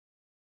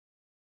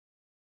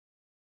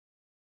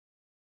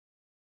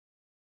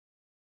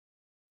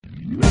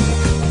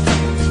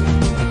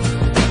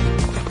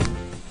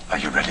Are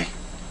you ready?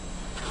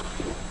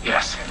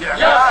 Yes. Yes.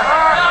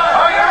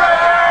 Are you ready?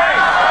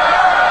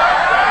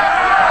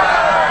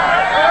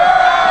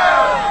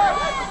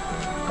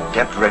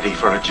 Get ready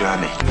for a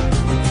journey.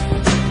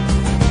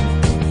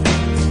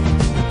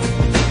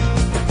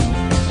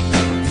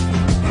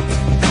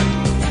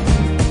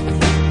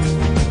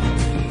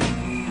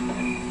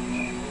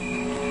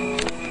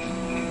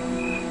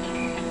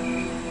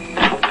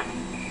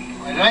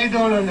 What I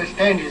don't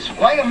understand is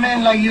why a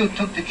man like you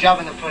took the job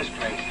in the first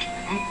place.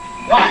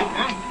 Why,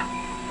 huh?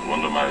 I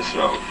wonder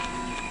myself.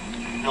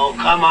 No,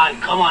 come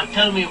on,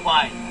 tell me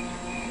why.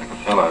 Like a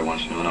fella I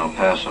once knew in El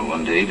Paso.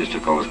 One day he just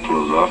took all his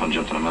clothes off and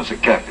jumped in a mess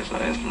of cactus. I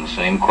asked him the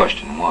same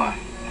question, why?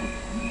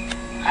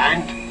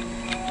 And?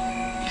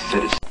 He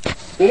said it's...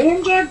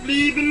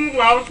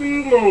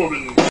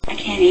 I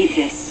can't eat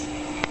this.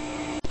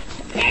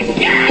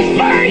 Just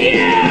for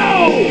you!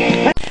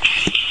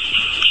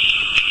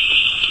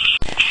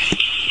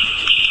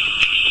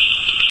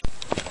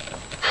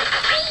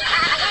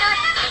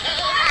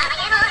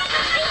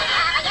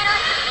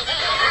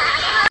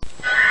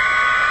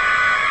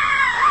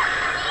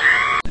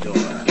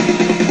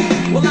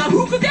 Well, now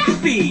who could that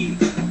be?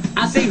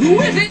 I say,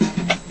 who is it?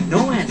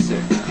 No answer.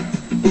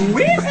 Who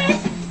is it?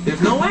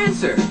 There's no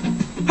answer.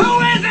 Who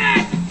is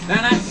it?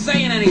 They're not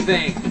saying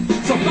anything.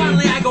 So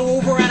finally I go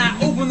over and I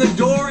open the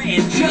door,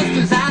 and just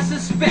as I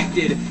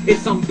suspected,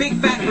 it's some big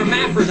fat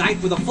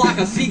hermaphrodite with a flock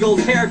of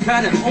seagulls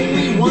haircut and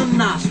only one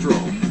nostril.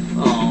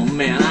 Oh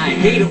man, I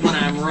hate it when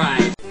I'm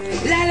right.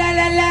 La la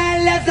la la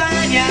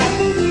lasagna.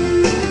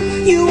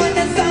 You want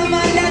the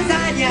summer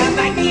lasagna,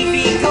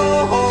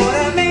 magnifico,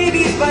 or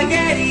maybe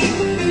spaghetti.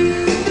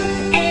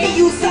 Hey,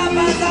 you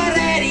supper's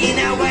already.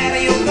 Now where do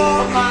you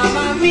go,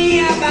 mamma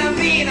mia,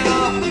 bambino?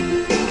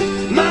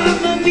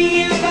 Mamma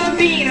mia,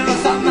 bambino.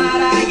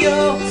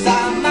 Samaraio,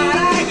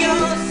 samaraio,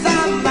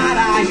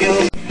 samaraio.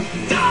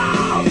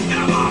 No!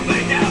 Get off me!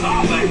 Get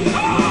off me!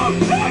 Oh!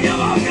 Get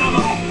off! Get off!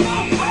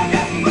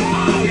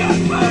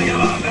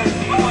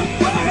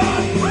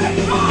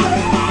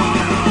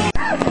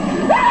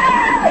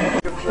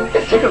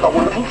 It's tickle's a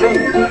wonderful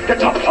thing. The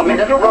tops are made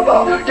out of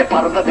rubber. The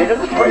bottoms are made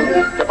out of spring.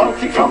 The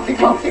bouncy, flouncy,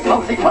 flouncy,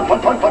 flouncy, fun,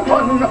 fun, fun, fun,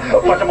 fun.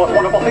 But the most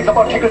wonderful thing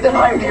about Tickers is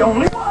I'm the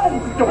only one.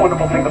 The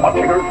wonderful thing about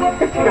Tickers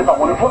is Tickers a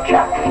wonderful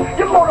chap.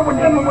 You load it with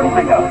genuine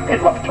finger.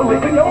 It loves to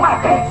live in your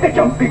lap. They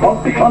jumpy,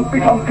 bumpy, clumpy,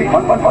 thumpy,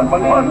 fun, fun, fun,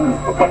 fun, fun.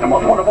 But the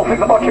most wonderful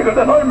thing about Tickers is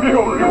I'm the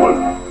only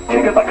one.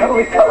 Tickers are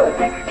cuddly fellas.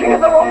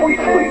 Tickers are awfully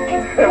sweet.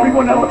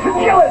 Everyone else is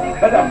jealous.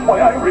 And that's why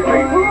I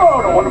repeat,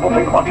 oh, the wonderful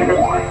thing about Tickers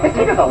is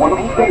Tickers are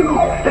wonderful thing.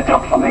 The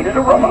tops are made out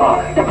of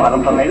rubber. The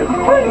bottoms are made of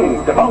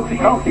spring. The bouncy,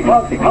 bouncy,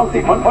 bouncy,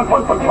 bouncy, fun, fun,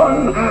 fun, fun,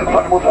 fun.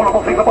 But the most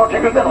wonderful thing about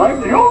Tickers is that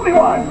I'm the only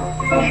one.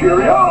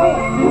 Cheerio.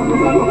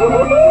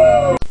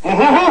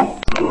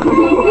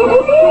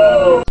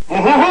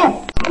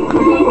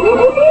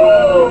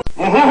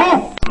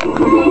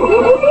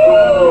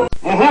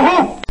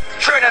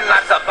 Churning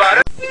lots of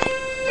butter.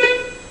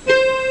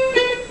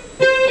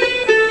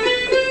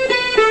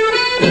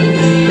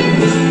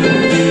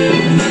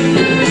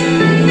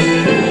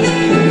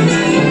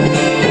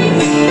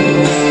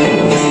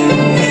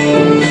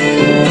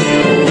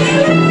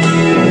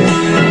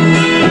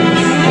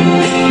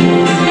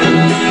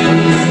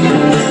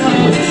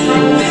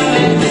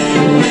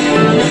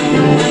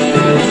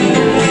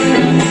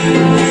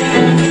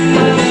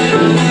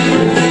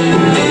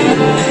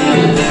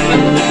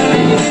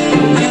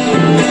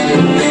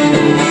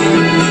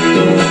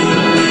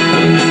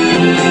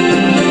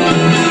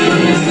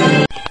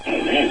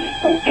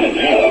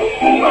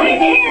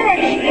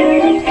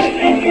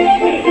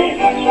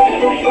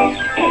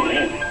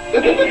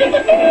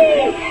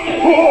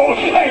 Oh,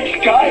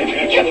 thanks, guys.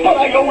 Just what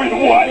I always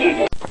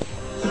wanted.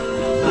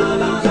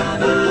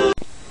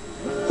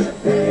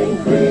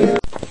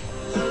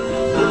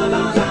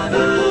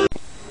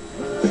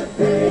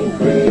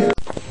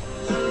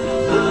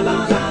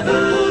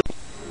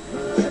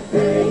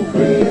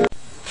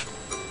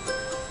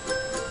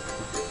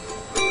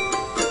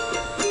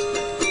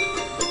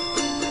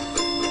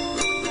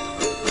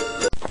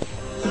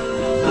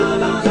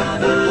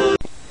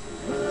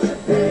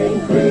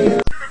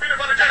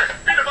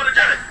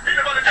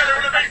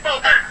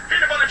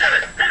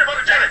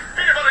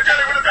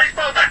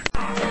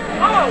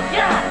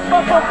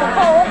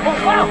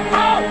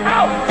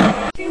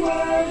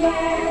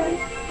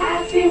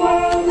 Happy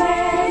world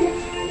land,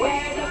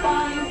 where the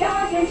fun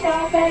doesn't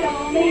stop at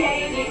only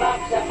 $80 a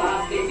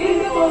pop. The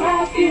beautiful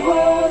happy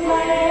world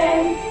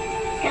land.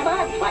 Come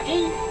on,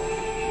 Plucky.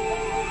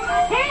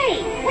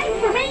 Hey, wait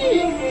for me.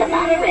 The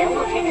monorail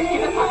will take us to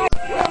the park.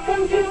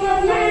 Welcome to a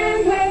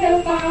land where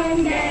the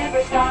fun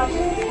never stops.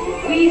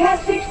 We have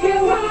 6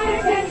 new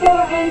rides and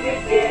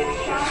 400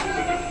 gift shops.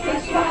 The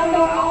smiles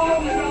are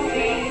always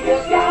rosy, the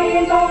sky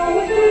is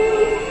always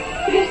blue.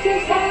 This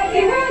is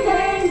happy world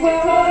land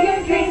where all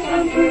your dreams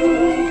come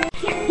true.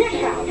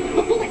 Here's how the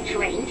bullet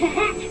train to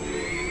Hat.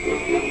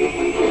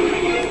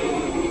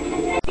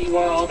 Happy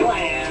world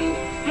land,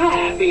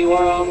 happy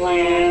world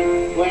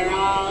land, where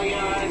all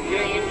your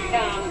dreams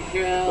come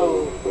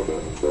true.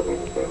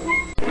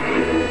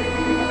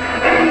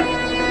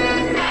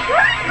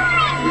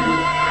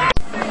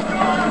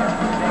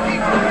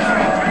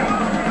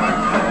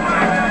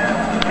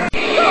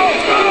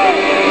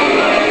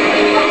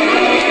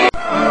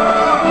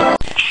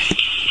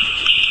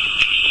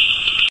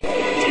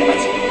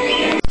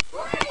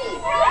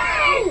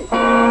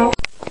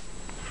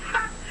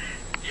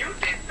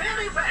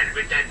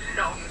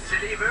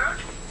 silly work.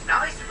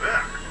 Nice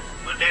work.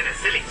 But then a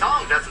silly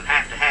song doesn't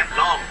have to have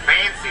long,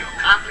 fancy, or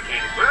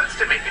complicated words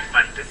to make it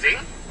fun to sing.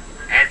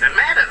 As a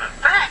matter of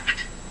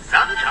fact,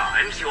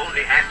 sometimes you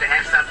only have to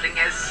have something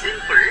as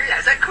simple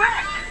as a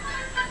quack.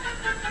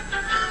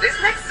 This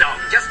next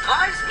song just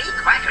drives me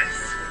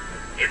crackers.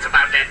 It's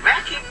about that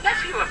wacky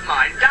nephew of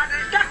mine,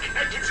 Donald Duck,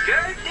 and his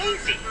girl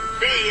Daisy.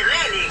 They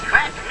really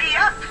crack me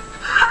up.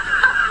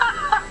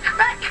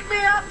 Crack me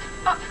up.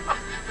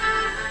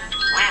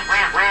 Wah,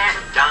 wah, wah,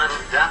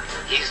 Donald Duck,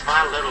 he's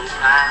my little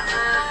pal.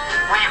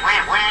 Wah,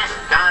 wah, wah,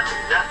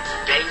 Donald Duck,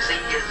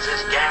 Daisy is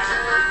his gal.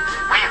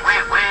 Wah,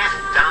 wah, wah,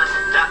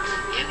 Donald Duck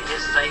in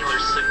his sailor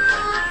suit.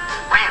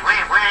 Wah,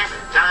 wah, wah,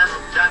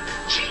 Donald Duck,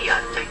 gee,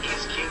 I think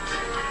he's cute.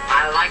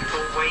 I like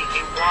the way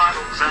he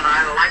waddles and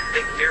I like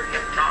to hear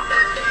him talk.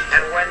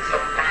 And when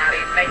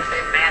somebody makes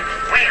him mad,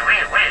 wah,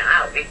 wah, wah,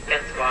 how he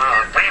can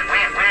squawk. Wah,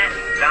 wah, wah,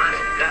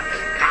 Donald Duck,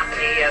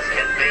 cocky as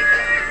can be.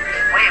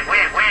 Wah,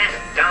 wah, wah,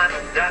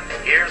 Donald Duck,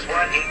 here's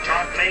what he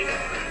taught me.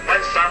 When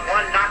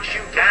someone knocks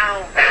you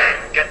down,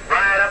 get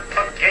right up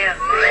again.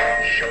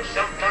 Show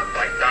some pluck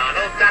like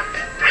Donald Duck.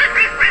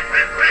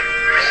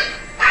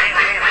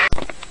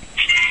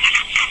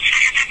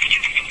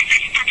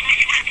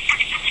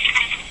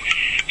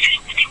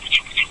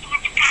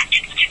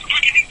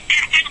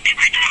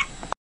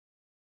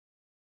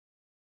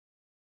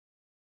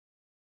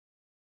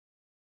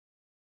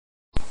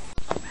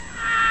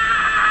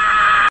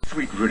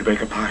 Sweet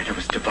rutabaga pie, that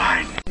was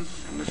divine. And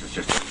this is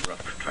just a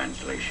rough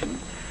translation.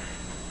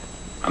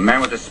 A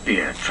man with a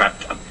spear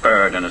trapped a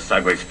bird and a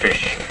sideways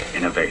fish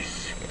in a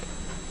vase.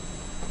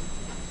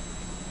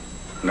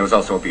 And there was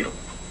also a beetle.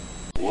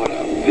 What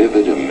a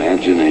vivid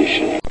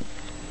imagination.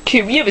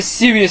 Okay, we have a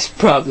serious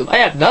problem. I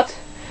have not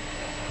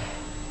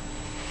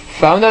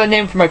found out a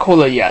name for my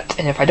cola yet,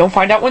 and if I don't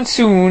find out one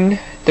soon,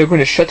 they're going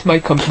to shut my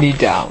company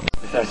down.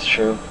 If that's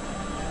true,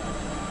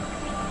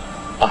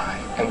 I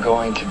am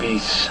going to be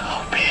so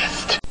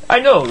pissed. I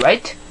know,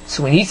 right?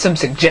 So we need some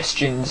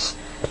suggestions.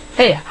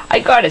 Hey, I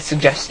got a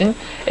suggestion.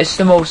 It's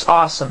the most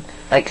awesome.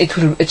 Like, it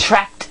would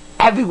attract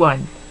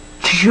everyone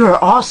to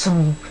your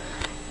awesome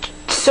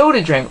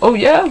soda drink. Oh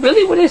yeah?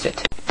 Really? What is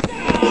it?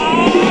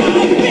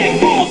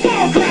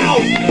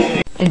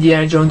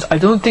 Indiana Jones, I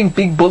don't think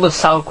Big Bull of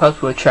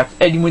Sauerkraut will attract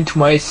anyone to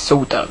my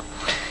soda.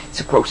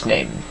 It's a gross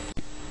name.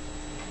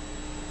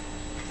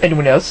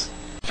 Anyone else?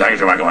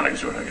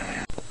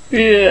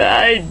 Yeah,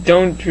 I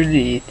don't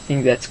really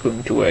think that's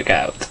going to work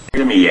out.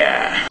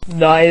 Yeah.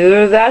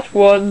 Neither that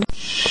one.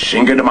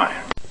 Cinco de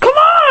Mayo. Come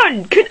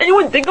on! Can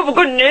anyone think of a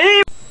good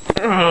name?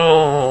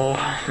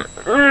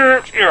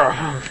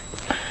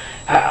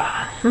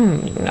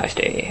 Nice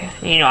day.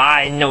 You know,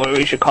 I know what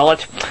we should call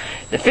it.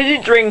 The fizzy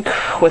drink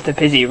with the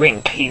fizzy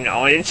rink. You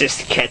know, it's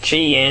just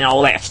catchy and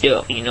all that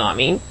stuff. You know what I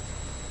mean?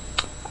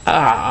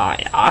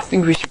 I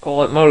think we should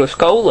call it Mola's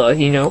Cola,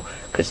 you know,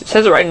 because it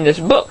says it right in this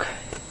book.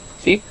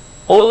 See?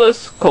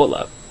 Mola's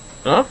Cola.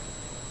 Huh?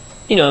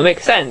 You know, it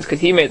makes sense, because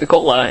he made the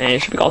cola, and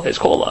it should be called his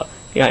cola.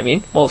 You know what I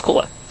mean? Mola's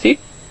Cola. See?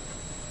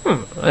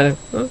 Let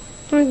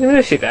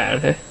me see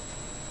that.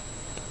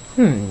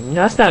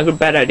 That's not a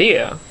bad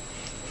idea.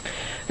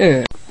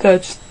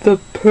 That's the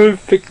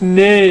perfect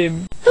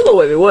name. Hello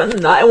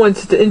everyone, I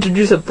wanted to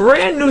introduce a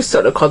brand new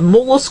soda called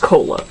Mola's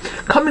Cola.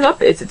 Coming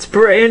up is its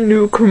brand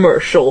new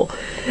commercial.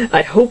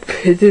 I hope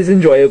it is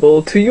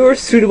enjoyable to your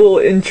suitable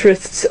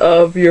interests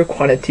of your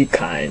quantity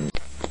kind.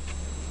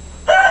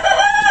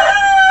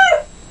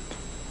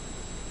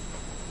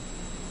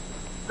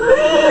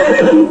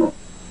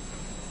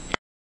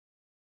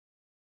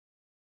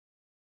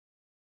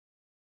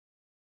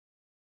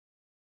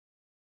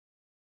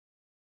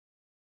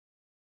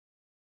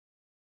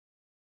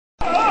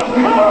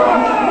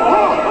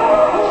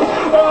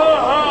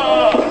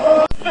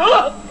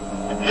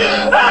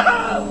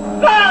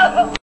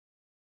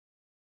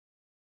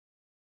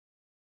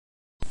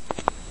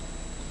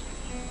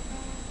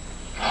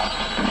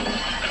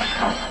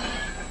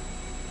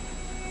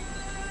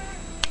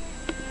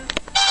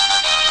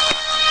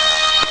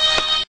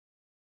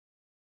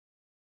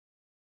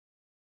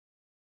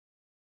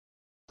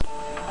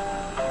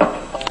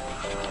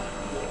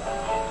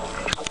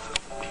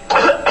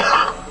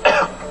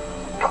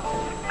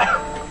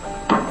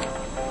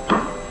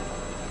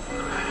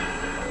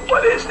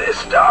 What is this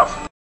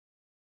stuff?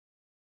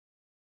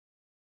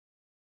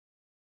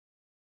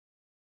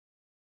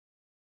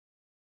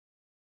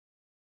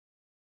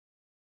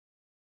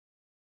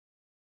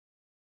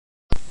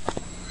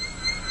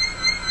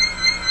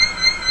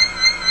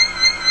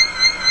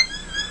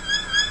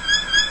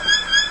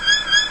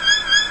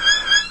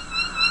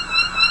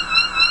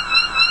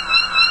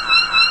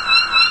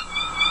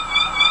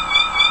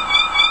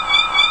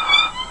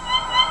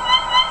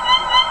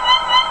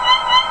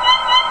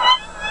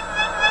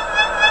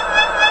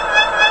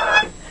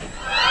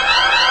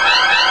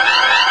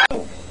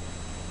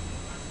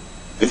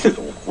 This is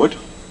awkward.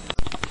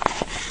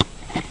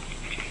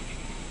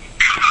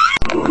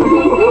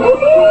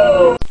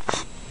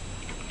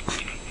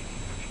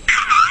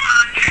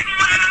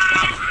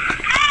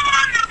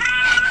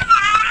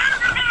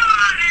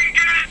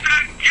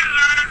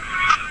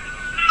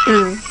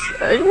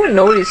 Anyone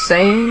know what he's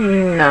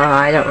saying? No,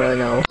 I don't really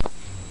know.